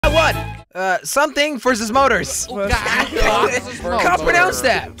What? Something versus motors. Oh, God. Can't pronounce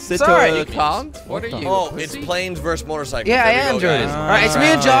that. Sorry. What are you? Oh, it's planes versus motorcycles. Yeah, I am, Jordy. All right, it's me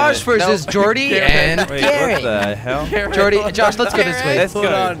and Josh versus Jordy and Wait, Garrett. what the hell? Jordy, Josh, let's go this way. Let's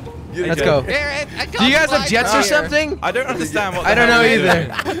go. Let's go. Garrett, Do you guys have jets or something? I don't understand what. I don't know either.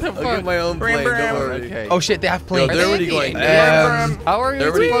 I'll get my own plane. Don't worry. Okay. Oh shit, they have planes. They're already going. How are we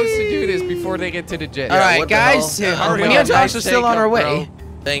supposed to do this before they get to the jet? All right, what the guys. hell? Me and Josh are still on our way.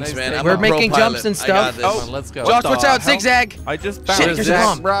 Thanks, man. Nice I'm We're a pro making pilot. jumps and I got stuff. this. Come on, let's go. Josh, the watch out, hell? zigzag. I just Shit, bounced. there's a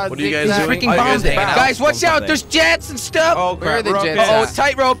bomb. What are you guys There's a doing? freaking Oh, you bomb guys there. hanging out. Guys, watch out. There's jets and stuff. Oh, Where are the crap, jets rocket. Oh, at?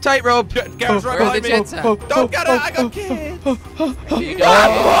 tightrope, tightrope. Garrett's right Where are the behind jets me. at? Don't get it. I got kids. You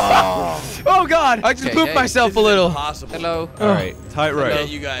got Oh god, I just Okay, pooped hey, myself This a is little. impossible. Hello. All right, tightrope. Yeah,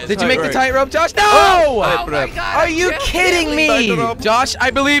 you guys. Did you make the Tightrope. tightrope, Josh? No! Oh my God, Are you kidding me? Tightrope. Josh, I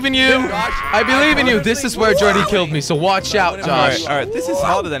believe in you. I believe in you. This is where Jordy killed me, so watch out, Josh. All right. This is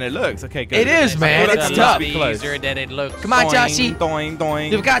harder than it looks. Okay, good. It is, man. Let's It's not tough. be close. Easier than it looks. Come on, Joshy. Doing,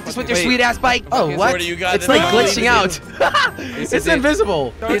 doing. You've got this with your Wait. sweet ass bike. Oh, what? Jordy, you got It's this. like glitching out. This It's is it.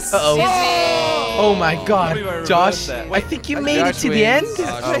 invisible. Uh-oh. Oh my god. Reverse Josh, that. I think you made it Josh to the end. wins.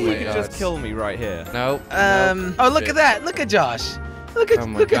 Oh, Oh you my could God. just kill me right here. No. Oh, look at that. Look at Josh. Look Oh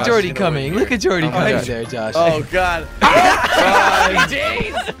my at gosh, Jordy you know coming. what, Look at Jordy Oh my coming gosh. there, Josh. Oh God.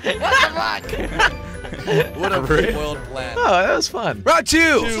 What a spoiled plan. Oh, that was fun. Round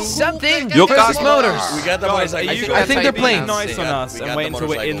two. Something You versus got motors. We got the Guys, motorcycle. are you I think they're being planes. nice on us We and got wait the until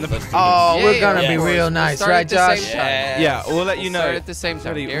we're in the. motorcycles. Oh, we're Yeah, gonna yeah, be of real course. nice, Start right, at the Josh? same time. Yeah, we'll let you know. Start at the same time.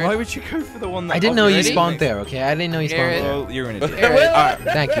 Jordy, Garrett. why would you go for the one that? I didn't know you Ready? spawned there, okay? I didn't know you spawned Garrett. there. Well, you're an idiot. Garrett. All right.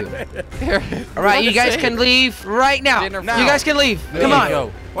 Thank you. Garrett. All right, you guys can leave right now. Dinner You now. guys can leave. There Come you on.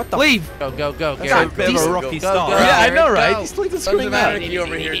 go. What the? Leave. Go, go, go, That's Garrett. a bit of a Decent. rocky Go, start. go, Yeah, I know, Garrett, right? go. These things are Sons of screaming out. Anarchy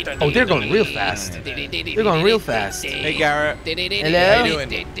over here. Oh, they're going real fast. They're going real fast. Hey, Garrett. How you Hello? doing?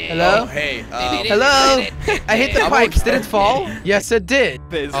 Hello? Oh, hey. Hello? I hit the pipes. Did it fall? Yes, it did.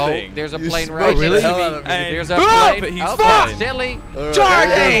 This Oh, thing. there's a You plane smoked right really? the hell next out to of me. me. There's a Ah, plane. but he's Oh, fine. Jelly.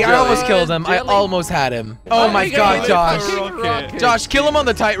 Jordy! I almost killed him. I Jelly. almost had him. Oh my god, Josh. Rocket. Josh, kill him on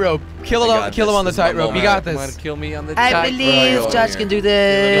the tightrope. Kill him on the tightrope. You got You wanna this. kill me on the I tightrope? believe Josh can do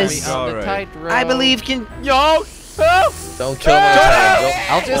this. Kill me on the Alright. tightrope. I believe can. Yo! Oh! Don't kill my time.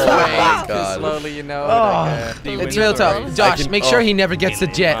 I'll just Oh my wait. God. Slowly, you know. Oh, it's real tough. Josh, make sure he never gets the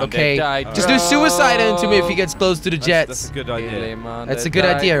jet, okay? Just do suicide into me if he gets close to the That's jets. a good idea. That's a good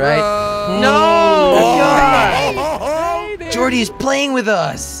idea, right? No! God! Jordy's playing with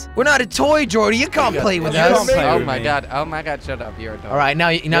us. We're not a toy, Jordy. You can't play with You can't us. play Oh with my me. god. Oh my god, shut up. You're a dog. All right, now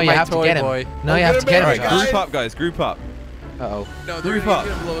you my have to toy get him. boy. Now you have to get All him, right, Josh. group up, guys. Group up. Uh-oh. No, Group they're up.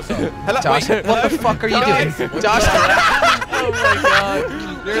 gonna blow us up. Hello. Josh, wait, what the hello? fuck are you doing? Josh. Oh my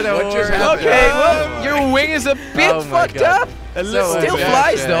god. You're the What just worst. happened? Okay, well, your wing is a bit Oh my fucked God. up. A So little Still bit.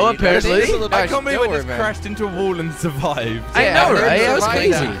 flies though, apparently. I can't believe Don't I worry, just man. crashed into a wall and survived. I Yeah, know, I heard right? you That was survived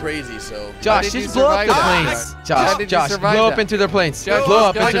crazy. that. Crazy, so. Josh, did you just blow up the survive planes. that? How Josh, did you Josh, survive blow up that? into their planes. Josh, Blow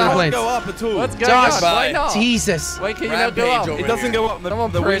up what's into going their on? planes. Go up at all. What's going Josh, on? Why not? Jesus. Why can you not go Rampage up? over It doesn't here. go up.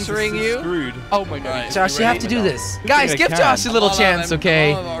 Someone The wings pressuring are you? Screwed. Oh my god. Alright. Josh, you have to do this. Guys, I give can. Josh a little chance,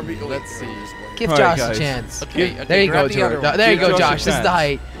 okay? Let's see. Give Alright, Josh a guys. chance. Okay, okay, There you go, grab the other Jordan. one. There you Give go, Josh a Josh. This is the chance.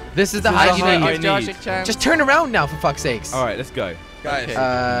 height. This is the This is height the you height need. I Give Josh need. a chance. Just turn around now, for fuck's sakes. All right, let's go. Guys,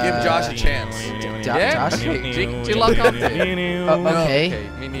 Okay. give Josh a chance. Yeah? Josh? Okay, did you lock on there? Okay.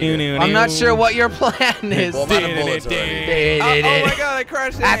 me neither. I'm not sure what your plan is. Well, I'm out of bullets already. Oh my god, I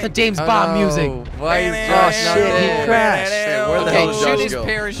crashed At the it. James Oh, Bond no. music. Why is Oh, Josh not shit, he there? crashed. Where the hell Okay, did shoot Josh his go?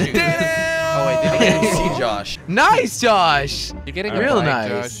 parachute. Oh wait, did I he can't get see Josh. Nice, Josh. You're getting Real a bike,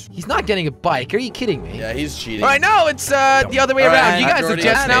 nice. Josh. He's not getting a bike. Are you kidding me? Yeah, he's cheating. All right, no, it's the other way All right, around. You guys have Jordy,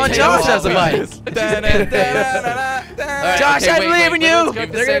 jets I'm now, and taking Josh off. has a bike. Josh, I believe in you. Let's go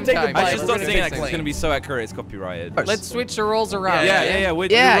at the They're gonna same take the time. bike. I should We're stop gonna saying that fix 'cause it's it. gonna be so accurate. It's copyrighted. Let's switch the roles around. Yeah.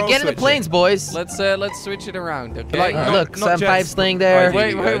 Yeah, get in the planes, boys. Let's switch it around, okay? Like, Look, not some jets. pipes laying there.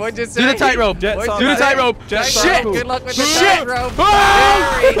 Wait, Wait, what'd you say? Do the tightrope. Jets Do are the bad. tightrope. Jets are Shit. cool. Good luck with the Shit. tightrope.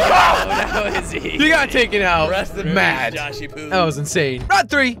 Ah! There we go. That was easy. You got taken out. Rest in Mad. peace, Joshy Poo. That was insane. Round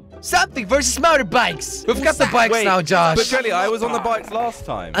 3. Something versus motorbikes. We've got the bikes Wait, now, Josh. But Jelly, I was on the bikes last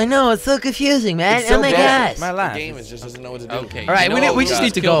time. I know, it's so confusing, man. It's so bad. My The lad. game is just doesn't know what to do. Okay. All right, you we know, just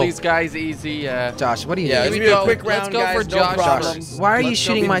need to kill go. these guys easy. Josh, what are you Yeah, doing? it's gonna be a quick Let's round, go guys. for No Josh. problems. Why are you Let's go.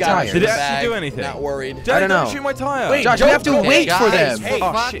 shooting We've my got tires? in Did the it actually bag. do anything? Not worried. Jelly, don't know. don't shoot my tire. Wait, Josh, we have to Don't wait guys, for them. For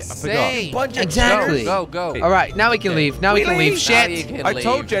Oh, fuck's shit, I forgot. sake. Bunch of Exactly. Go, go. All right, now we can leave. Now we can leave. Now you Shit. can I leave.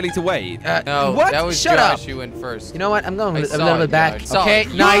 told Jelly to wait. No, what? that was Shut Josh. up. You went first. You know what? I'm going I a saw little it, bit back. Josh. Saw Okay,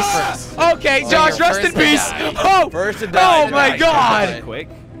 it. nice. First. Okay, So Josh, you're rest in first to peace. die. Oh, First to die. oh my God. Quick.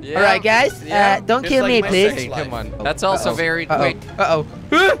 Yeah. All right, guys. Yeah, Don't just kill like me, my please. sex Hey, life. come on. That's also very quick. Uh-oh.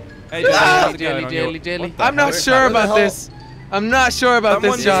 Hey, Jelly, how's it going on your- Jelly, jelly. What the I'm not hell? sure about this. I'm not sure about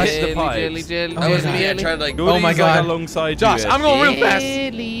Someone this, just Josh. hit the pipes. That was me. I tried like. Oh my Jordy's, God. Like alongside Josh, you. I'm going real fast.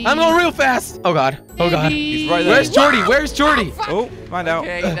 I'm going real fast. Oh God. Oh God. He's right there. Where's Jordy? Where's Jordy? Oh, find out.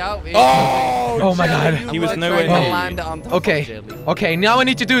 Okay, no. Oh my God. He was nowhere trying to near land you. on top Okay. of Jelly. Okay. Now I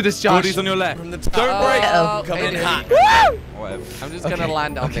need to do this, Josh. Jordy's on your left. From the top. Don't break. Oh, Come in hey, hot. Woo! Whatever. I'm just gonna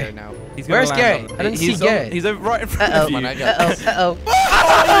land on there now. He's gonna Where's land Garrett? on- I didn't see he's on- Garrett. He's right in front of Come on, you. I got this. Uh-oh.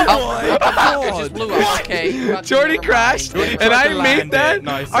 It just blew up. Okay. fucking Jordy never crashed, mind. and I tried to made land that. it.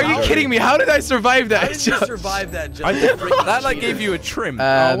 Nice. Are you Jordy. kidding me? How did I survive that? How did you survive that? I Just did, that like gave you a trim.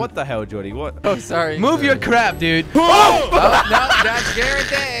 Oh, what the hell, Jordy? What? Oh, sorry. Move your crap, dude. Oh, no, that's Garrett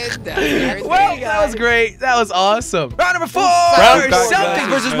dead. That's Garrett Well, dead. that was great. That was awesome. Round number 4. Round back Something guys.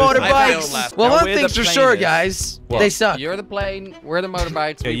 versus I failed motorbikes. last Well, time. one We're the thing's for sure, plainest. guys. What? They suck. You're the plane. We're the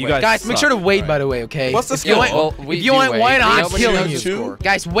motorbikes. Yeah, we you win. guys- Guys, make sure to wait, by the way, okay? What's the If you score? ain't- Well, we if you do ain't wait. white, I'm Nobody killing knows you. the score.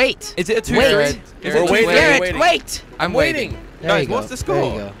 Guys, wait. Is it a 2-3? Garrett, We're Garrett, waiting. Garrett, waiting. wait. I'm waiting. There Guys, you go. what's the There you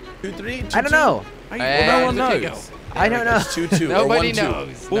score? go. 2-3. I don't know. No one look at knows. I don't know. 2-2. Nobody or 1-2.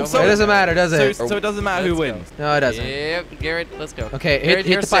 knows. Well, It doesn't matter, does it? So it doesn't matter who wins. No, it doesn't. Yep, Garrett, let's go. Okay, Garrett, hit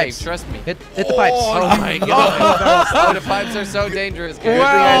you're the safe. pipes. Trust me. Hit the pipes. Oh my God! Oh, the pipes are so dangerous. Garrett.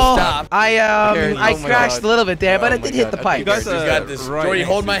 Well, stop. I Oh my crashed God. a little bit there, but Oh I did my hit the God. pipe. You guys You are got this. right Jordy, next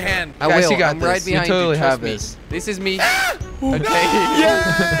hold to my each hand. I Guys, will. you got I'm this. right You behind totally Trust have me. this. This is me. Okay.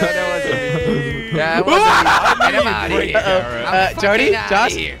 that wasn't me. That wasn't me. Get him out of here. I'm Jody, fucking outta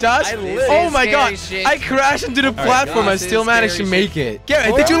Josh, here. Josh. I This Oh is my scary God! shit. I crashed into the platform. I this still is managed to scary make it.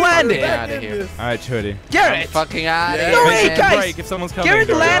 Garrett, did you land Get it? out of here. All right, Jordy. I'm Garrett, fucking out of Yeah. here. No way, man. guys. Break if someone's coming. Garrett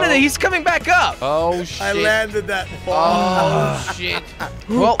Jordy. landed it. He's coming back up. Oh shit. I landed that far. Oh shit.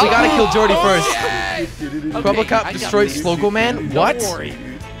 Well, we gotta kill Jordy first. Okay, Robocop I got destroyed this. Slogo Man. What? Don't worry.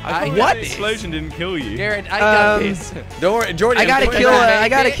 I got what? this. The explosion didn't kill you. Garrett, I got Um, this. Don't worry, Jordy. I gotta I'm kill. coming back. I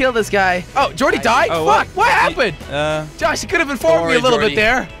gotta kill this guy. Oh, Jordy died. Oh, Fuck! what? What happened? Josh, you could have informed me a worry, little Jordy. bit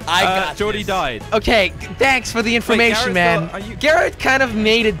there. I got Jordy this. died. Okay, thanks for the information, Garrett's man. not- are you- Garrett kind of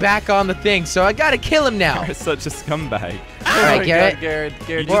made it back on the thing, so I gotta kill him now. Garrett's such a scumbag. All right, Garrett. Garrett,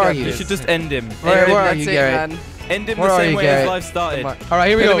 Where are You you? should just end him. Where are that's you, it, Garrett? man. End him Where the are same you, way Garrett? his life started. Come on. All right,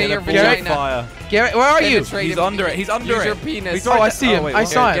 here we Put go. him in your Garrett, vagina. Fire. Garrett, where are you? Penetrate He's him. under it. He's under Use it. your penis. He's Oh, right I there. see him. wait, I what?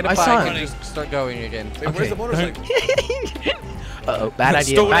 saw him. Get a I bike saw and him. just start going again. Wait, where's the motorcycle? Uh-oh, bad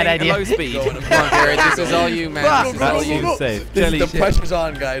idea. Stalling Bad at idea. low speed. Going Come on, Garrett. This is all you, man. Fuck. This is all That's you. you safe. This is Jelly. the pressure's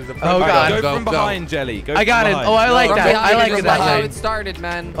on, guys. The Oh, pressure's God. on. Go from Go. behind, Jelly. Go I got from it. behind. Oh, I like From that. behind, I like because it that's that how way. it started,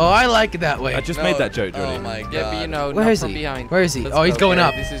 man. Oh, I like it that way. I just No. made that joke, Jordy. Oh my God. Yeah, but you know, Where not is from he? behind. Where is he? Let's Oh, he's go, going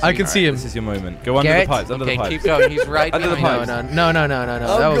up. Garrett. This is I you. can see him. This is your moment. Go under Garrett? the pipes. Under Okay, the pipes. keep going. He's right Under the behind pipes. you. No.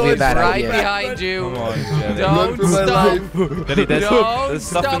 That would be a bad Right idea. behind you. Come on, Jelly. Don't for my stop. Jelly, there's Don't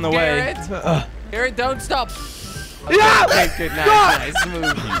stuff stop, in the way. Garrett. Garrett, don't stop. Yeah! Okay, good. Nice, smooth.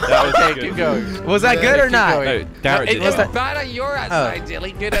 That was Okay, good. keep going. Was that good or Keep not? going. No, Garrett It did was that. bad on your side,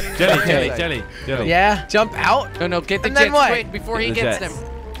 Jelly. Good on your Jelly, side. Jelly. Yeah, jump out. No, get the And then jets what? quick before he The gets jets. them.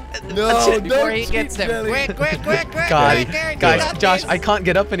 No, Before don't he gets cheat, them. Jelly. Quick. God, Garrett, you guys, got Josh, this. I can't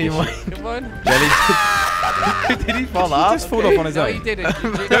get up anymore. Come on. Jelly. Did he fall Just off? fall off on his No, own. he didn't.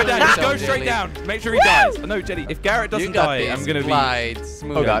 You did Go it down, just go yourself, straight Jelly. down. Make sure he dies. No, Jelly, if Garrett You doesn't got die, this. I'm gonna be. Glide,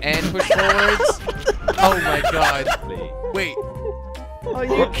 smooth, Oh, God. and push forwards. Oh my God. Wait, Are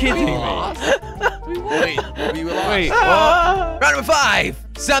you kidding me? wait, we lost. Wait, what? Round number 5.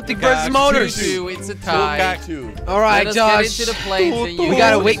 Something versus motors. 2-2, it's a tie. Two. All right, Let us Josh. get into the planes and you We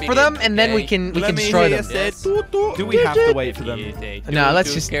gotta guys wait will for them, begin, and then we okay? can Let me destroy hear them. Yes. Do we have to wait for them? No,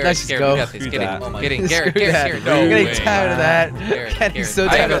 let's just Garrett, let's just Garrett, go. we got this. Screw Get that. in, get in. Screw Garrett, that. Garrett. I'm getting way. tired of that. Garrett, Getting Garrett. so I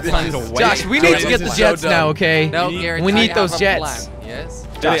tired have of a plan. this. Wait. Josh, we need to get the This is jets so now, dumb. okay? No, We need- Garrett, we I need have those a jets. plan. Yes.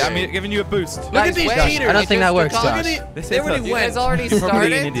 Jelly, Josh, I'm giving you a boost. Look at guys, these wait. cheaters. I don't think that works, Look at Josh. it. This They is already a- You guys went. already You're probably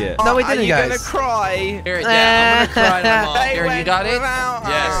an started? idiot. No, we didn't, Are you guys. gonna cry? Garrett, yeah, I'm gonna cry them all. They Garrett, you got it? Yes.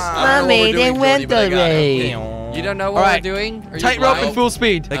 I don't know Mommy, what we're they doing, went Jordy, but I got it. already. You don't know All what right. we're doing? Are you Tightrope blind? and full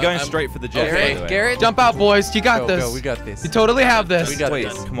speed. They're going I'm- straight for the jet. by the Garrett, way. Garrett, Jump out, boys. You got go, this. go, we got this. You totally have this. We got Wait,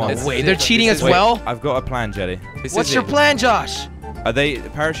 this. come on. This is Wait, it. they're cheating This as is it. well? I've got a plan, Jelly. This What's is your it. plan, Josh? Are they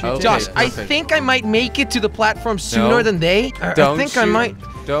parachuting? Okay. Josh, I perfect. think I might make it to the platform sooner No. than they. Don't I think shoot. I might.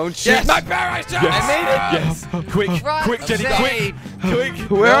 Don't shoot Yes. my parachute! I made it. Yes. Quick, quick, Jelly, quick, quick.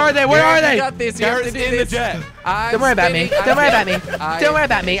 Where are they? Where are You they? got this. You have to Garrett's do in the this. jet. I'm Don't worry about me. spinning. Don't worry about me. I- Don't worry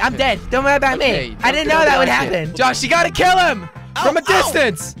about me. I'm dead. Don't worry about Okay, me. I didn't don't know that would do that happen. Josh, you gotta kill him from a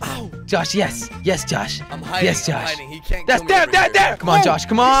distance. Josh, yes. Yes, Josh. I'm hiding. Yes, I'm Josh. hiding. He can't That's kill me there, over there, here. there. Come on, Josh,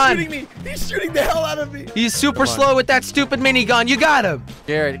 come on. He's shooting me. He's shooting the hell out of me. He's super Come on. slow with that stupid minigun. You got him.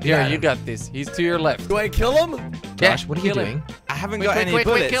 Garrett, Yeah. you got this. He's to your left. Do I kill him? Josh, what are you kill doing? him. I haven't Wait, got wait, any wait,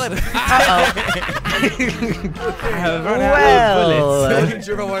 bullets. kill him. I have run out of bullets. Making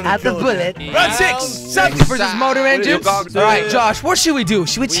sure I wanted to At the kill him. bullet. Yeah. Run 6. Subs versus motor engines. All got right, this? Josh, what should we do?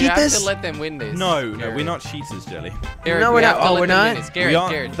 Should we We cheat have this? to let them win this. No, Garrett. we're not cheaters, Jelly. Garrett, No, we we're have not. to Oh, let we're them win not? this. We Garrett,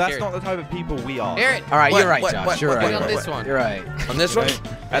 aren't- Garrett, that's Garrett. not the type of people we are. Garrett. All right, What, you're right, what, Josh. what, You're what, right. what, You're on right. this one? You're right. On this one?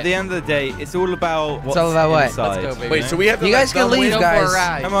 At the end of the day, it's all about what's all about what? inside. Let's go, baby. Wait, so we have to You let guys can them leave, win? Go for a guys.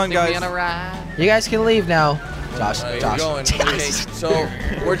 ride. Come on, Take me guys. on a ride. You guys can leave now. Josh, All right, Josh. we're going. Okay, so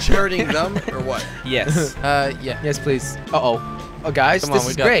we're charioting them or what? Yes. Yeah. Yes, please. Uh-oh. Oh, guys, Come this on,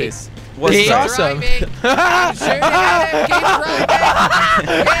 we is got great. this. What's This is great? awesome. Driving. I'm shooting at him. Keep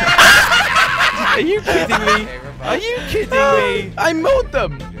driving. Are you kidding me? Okay, we're Are fine. you kidding me? I mowed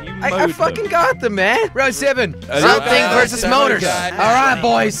them. You I mowed fucking them. got them, man. Round 7. yeah. Something versus Seven motors. guys. All right,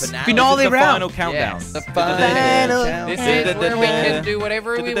 boys. Finale. Finale This is the round. final countdown. Yes. The Final. This is where we can do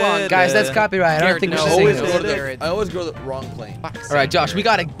whatever we want. Guys, that's copyright. I don't Garrett, think we no. should Always sing go this. to Garrett. the, I always go to the wrong plane. All right, Josh, we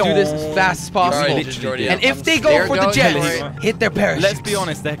gotta do this as fast as possible. Sorry, Jordy, And I'm if they They're go for the going jets, for it. hit their parachutes. Let's be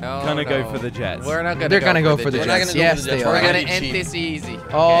honest, they're No, gonna go no. for the Jets. We're not gonna They're gonna go for the We're not jets. gonna go Yes, for the they jets. We're are. gonna Cheat. end this easy.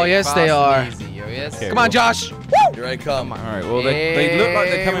 Oh, Okay, yes, they fast are. and easy. Oh, yes. Okay. Come on, Josh. Here I come. All right. Well, they look like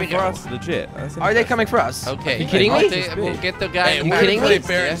they're coming Here for we us. Legit. That's Are they coming for us? Okay. You kidding me? We'll get the guy. Hey, in we're back kidding gonna me? play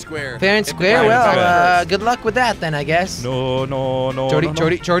fair Yeah. and square. Fair and square. guy Well, first. good luck with that then, I guess. No. Jody, no.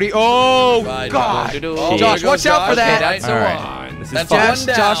 Jody. Oh, Right, God. Do-do-do. Oh, Josh, there watch goes out for Josh. that. That's All a right. one. This is That's fine. one Josh,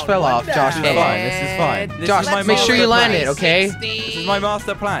 down, Josh fell one off. Josh down. fell Fine. off. This is fine. This Josh, is my make sure you land it, okay? This is my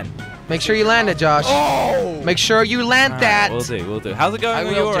master plan. Make sure you land it, Josh. Oh! Make sure you land that. We'll do. How's it going I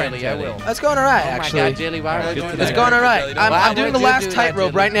with will, your Jelly. end, I Jelly? will. That's going all right, Oh my actually. God, Jelly, why are we Good doing to that? It's going all right. Jelly, I'm why doing would the you last do that,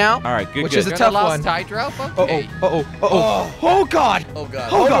 tightrope Jelly? right now, All right, good. which good. is a You're tough gonna one. lost tightrope? Uh-oh, Okay. oh, God. Oh, God.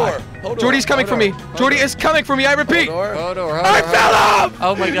 Oh, God. Hold on. Jordy's coming for me. Jordy is coming for me, I repeat. Hold on. I fell off.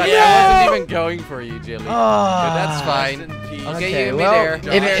 Oh my God, No! I wasn't even going for you, Jelly. Ah. But that's fine. I'll get you Okay, in well,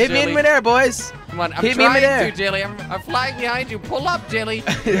 midair. hit me in midair, boys. Come on, I'm hit me in trying midair. to, Jelly. I'm flying behind you. Pull up, Jelly.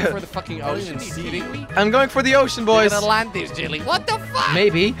 For the fucking ocean. Are you kidding me? I'm going for the ocean, You're boys. gonna land this, Jelly. What the fuck?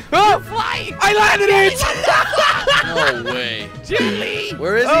 Maybe. You're Oh, flying. I landed it. No way. Jelly.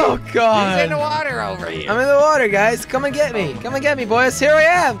 Where is he? Oh, He's in the God. water over here. I'm in the water, guys. Come and get me. Come and get me, boys. Here I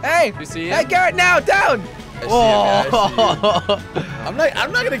am. Hey. You see Hey, it? Garrett, now, down. I see him, I Oh. I'm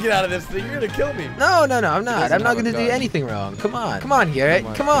not gonna get out of this thing. You're gonna kill me. No, I'm not. I'm doesn't not have going to a do gun. anything wrong. Come on. Come on, Garrett.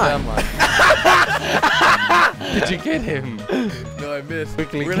 Come on. Did you get him? No, I missed.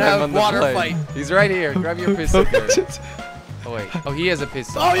 Quickly We're climb gonna have on the water plane. fight. He's right here. Grab your pistol. Garrett. Oh wait. Oh, he has a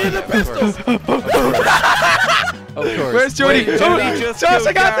pistol. Oh, he has a Of course. pistol. Of course. Where's Jordy? Wait, Oh, Jordy just Josh, I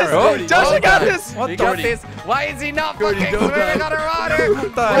killed got this. Garrett. Josh, I got God. this. He got this. Why is he not Jordy, fucking don't swimming die. underwater?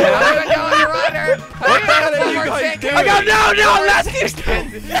 What the We're hell? not even going underwater. What the hell are you guys doing? I got no, last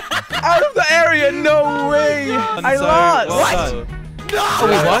out of the area. No way. I lost. Well done. Oh,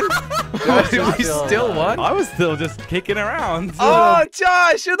 we won? we still won? I was still just kicking around. Oh,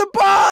 Josh, you're the boss.